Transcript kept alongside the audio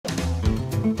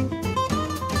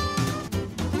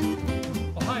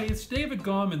David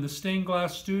Gomm in the Stained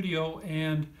Glass Studio,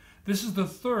 and this is the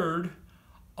third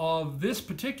of this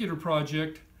particular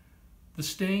project, the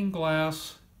stained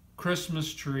glass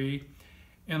Christmas tree.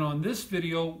 And on this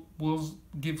video, we'll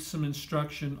give some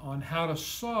instruction on how to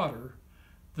solder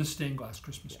the stained glass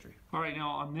Christmas tree. All right, now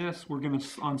on this, we're going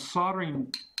to, on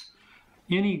soldering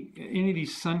any of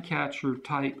these sun catcher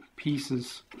type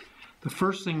pieces, the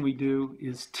first thing we do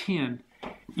is tin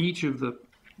each of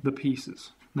the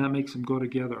pieces. And that makes them go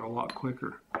together a lot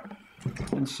quicker.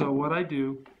 And so what I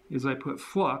do is I put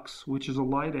flux, which is a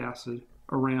light acid,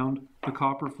 around the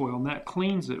copper foil, and that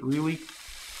cleans it really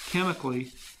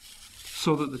chemically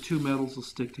so that the two metals will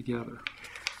stick together.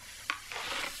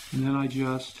 And then I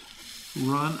just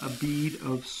run a bead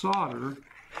of solder,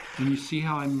 and you see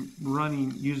how I'm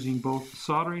running using both the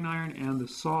soldering iron and the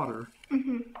solder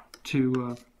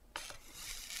to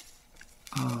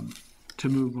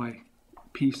move my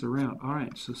piece around. All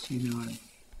right, so see now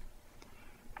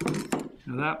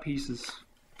that piece is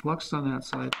fluxed on that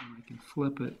side, and I can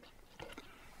flip it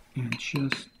and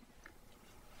just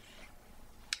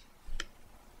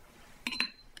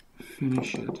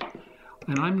finish it.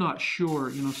 And I'm not sure,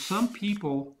 you know, some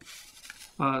people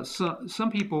at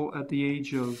the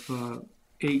age of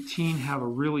 18 have a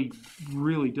really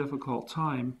difficult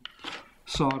time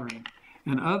soldering,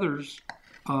 and others,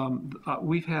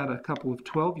 we've had a couple of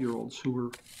 12-year-olds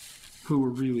who were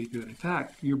really good. In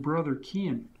fact, your brother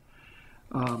Kian,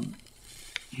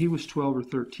 he was 12 or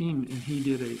 13, and he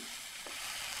did a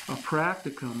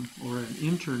practicum or an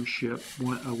internship,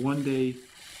 a one-day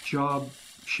job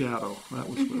shadow. That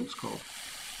was what it was called.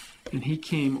 And he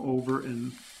came over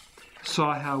and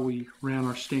saw how we ran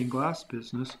our stained glass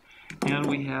business, and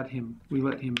we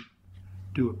let him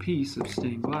do a piece of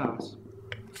stained glass,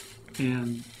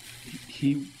 and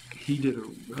he did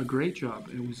a great job.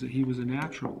 He was a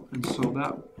natural, and so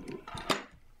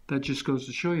that just goes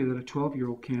to show you that a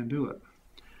 12-year-old can do it.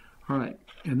 All right,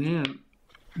 and then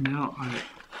now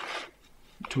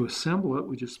to assemble it,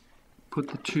 we just put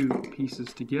the two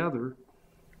pieces together.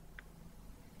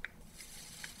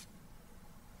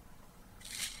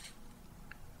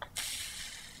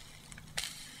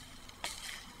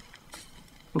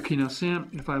 Okay, now Sam,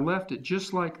 if I left it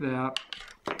just like that,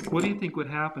 what do you think would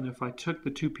happen if I took the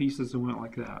two pieces and went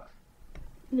like that?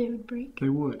 They would break. They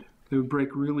would. They would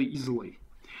break really easily.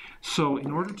 So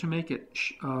in order to make it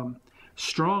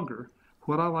stronger,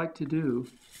 what I like to do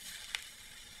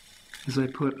is I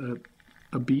put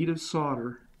a bead of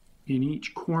solder in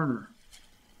each corner.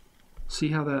 See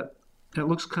how that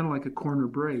looks kind of like a corner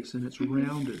brace, and it's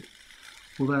rounded.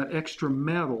 Well, that extra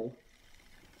metal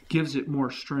gives it more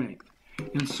strength.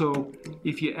 And so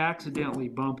if you accidentally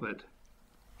bump it,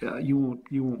 you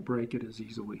won't break it as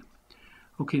easily.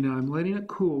 Okay, now I'm letting it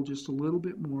cool just a little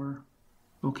bit more.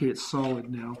 Okay, it's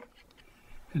solid now.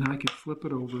 And I can flip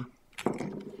it over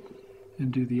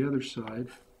and do the other side.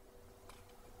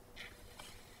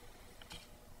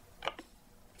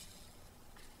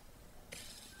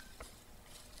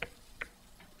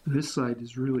 This side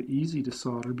is really easy to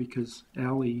solder because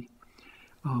Allie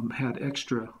had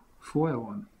extra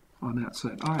foil on that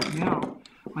side. All right, now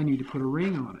I need to put a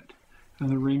ring on it, and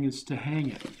the ring is to hang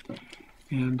it.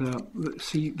 And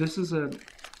see, this is I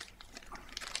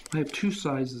have two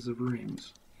sizes of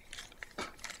rings,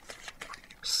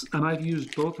 and I've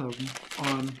used both of them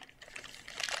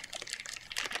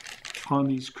on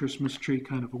these Christmas tree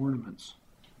kind of ornaments.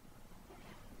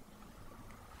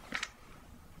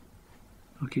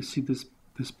 Okay, see this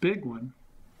big one,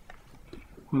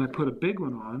 when I put a big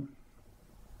one on,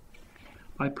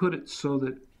 I put it so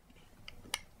that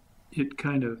it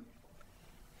kind of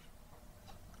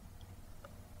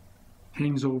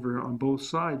hangs over on both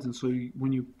sides, and so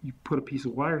when you put a piece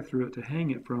of wire through it to hang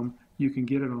it from, you can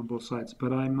get it on both sides.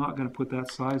 But I'm not going to put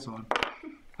that size on.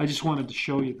 I just wanted to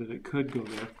show you that it could go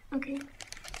there. Okay.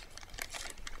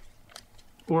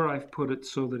 Or I've put it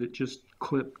so that it just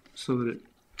clipped so that it,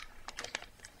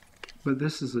 but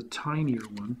this is a tinier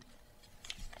one.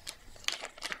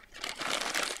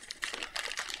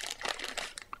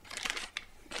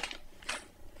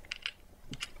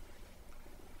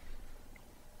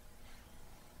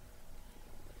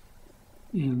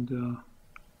 And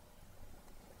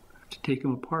I have to take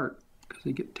them apart because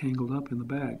they get tangled up in the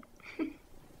bag.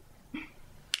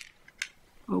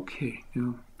 Okay,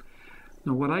 now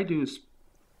what I do is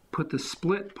put the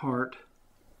split part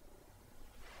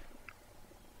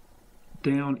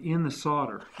down in the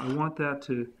solder. I want that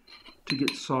to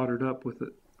get soldered up with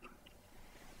it.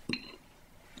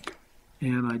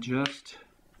 And I just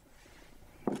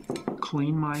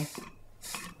clean my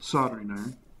soldering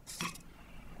iron,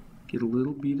 get a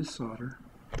little bead of solder,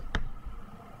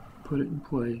 put it in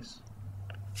place.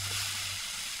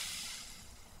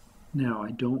 Now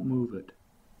I don't move it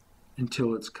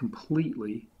until it's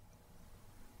completely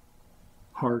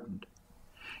hardened.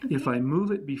 Okay. If I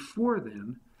move it before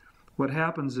then, what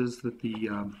happens is that the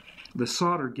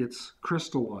solder gets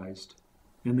crystallized,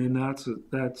 and then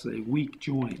that's a weak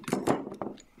joint.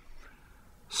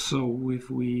 So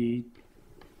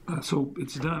so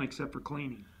it's done except for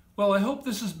cleaning. Well, I hope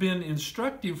this has been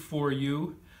instructive for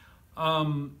you.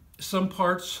 Some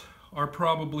parts are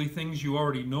probably things you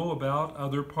already know about.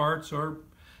 Other parts are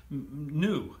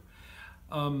new.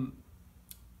 I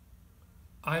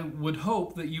would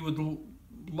hope that you would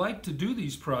like to do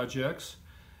these projects.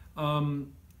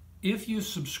 If you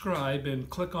subscribe and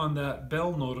click on that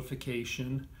bell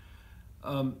notification,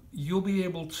 you'll be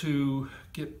able to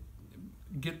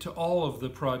get to all of the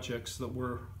projects that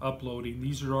we're uploading.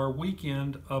 These are our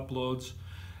weekend uploads,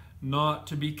 not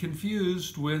to be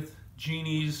confused with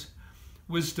Jeannie's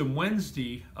Wisdom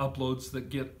Wednesday uploads that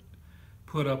get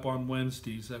put up on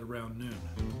Wednesdays at around noon.